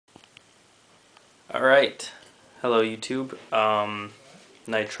Alright, hello YouTube,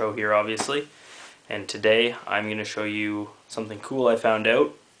 Nitro here obviously, and today I'm going to show you something cool I found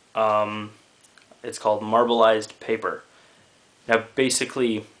out. It's called marbleized paper. Now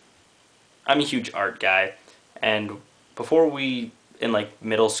basically, I'm a huge art guy, and before in like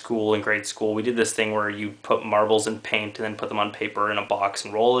middle school and grade school, we did this thing where you put marbles in paint and then put them on paper in a box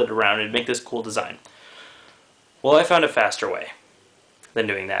and roll it around and make this cool design. Well, I found a faster way than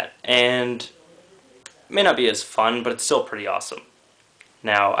doing that, and may not be as fun, but it's still pretty awesome.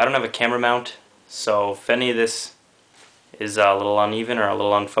 Now, I don't have a camera mount, so if any of this is a little uneven or a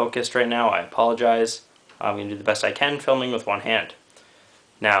little unfocused right now, I apologize. I'm going to do the best I can filming with one hand.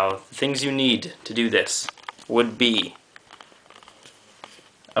 Now, the things you need to do this would be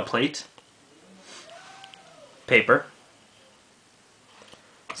a plate, paper,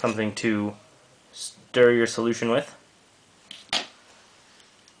 something to stir your solution with,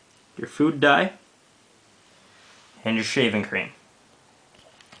 your food dye, and your shaving cream.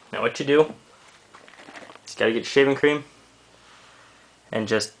 Now what you do is you gotta get shaving cream and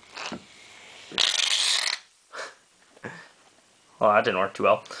just well, that didn't work too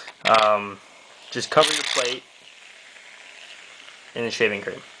well. Just cover your plate in the shaving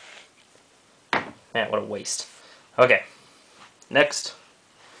cream. Man, what a waste. Okay, next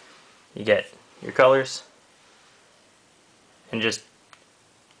you get your colors and just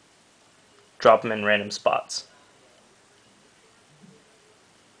drop them in random spots.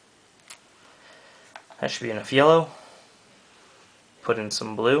 That should be enough yellow. Put in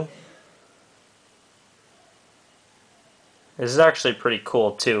some blue. This is actually pretty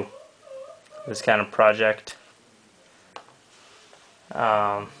cool too, this kind of project.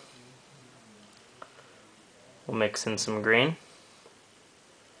 We'll mix in some green.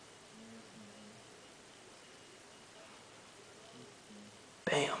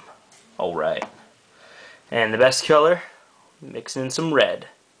 Bam. Alright. And the best color, mix in some red.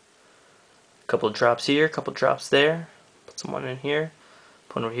 Couple of drops here, couple drops there. Put some one in here,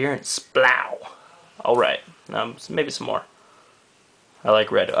 put one over here, and splow. Alright, maybe some more. I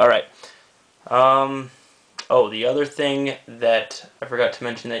like red. Alright. Oh, the other thing that I forgot to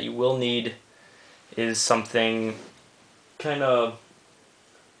mention that you will need is something kind of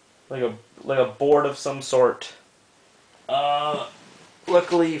like a board of some sort.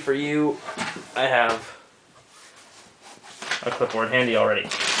 Luckily for you, I have a clipboard handy already.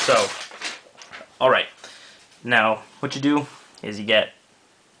 So, alright, now what you do is you get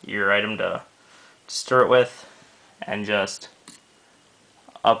your item to stir it with and just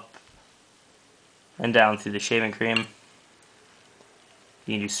up and down through the shaving cream.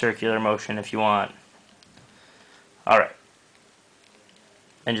 You can do circular motion if you want. Alright,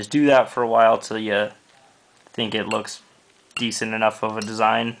 and just do that for a while till you think it looks decent enough of a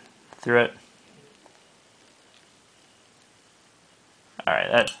design through it.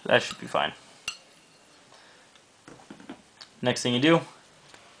 Alright, that should be fine. Next thing you do,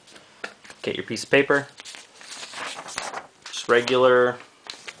 get your piece of paper, just regular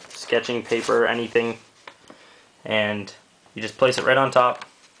sketching paper, anything, and you just place it right on top,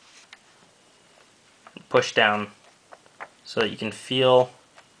 and push down so that you can feel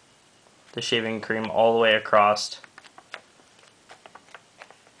the shaving cream all the way across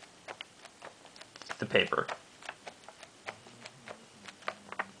the paper.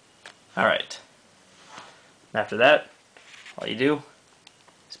 Alright, after that, all you do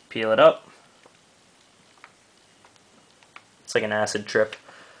is peel it up. It's like an acid trip.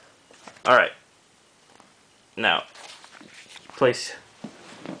 Alright, now place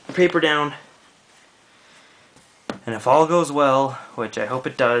your paper down, and if all goes well, which I hope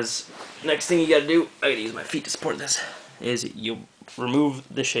it does, next thing you gotta do, I gotta use my feet to support this, is you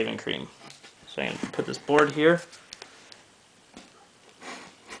remove the shaving cream. So I'm gonna put this board here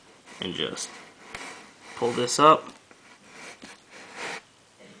and just pull this up.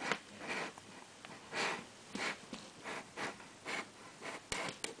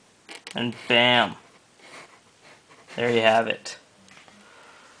 And bam, there you have it.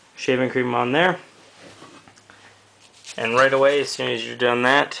 Shaving cream on there, and right away, as soon as you're done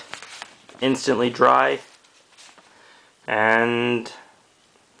that, instantly dry, and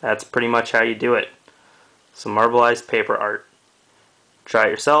that's pretty much how you do it. Some marbleized paper art. Try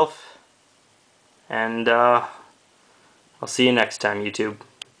it yourself, and I'll see you next time, YouTube.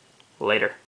 Later.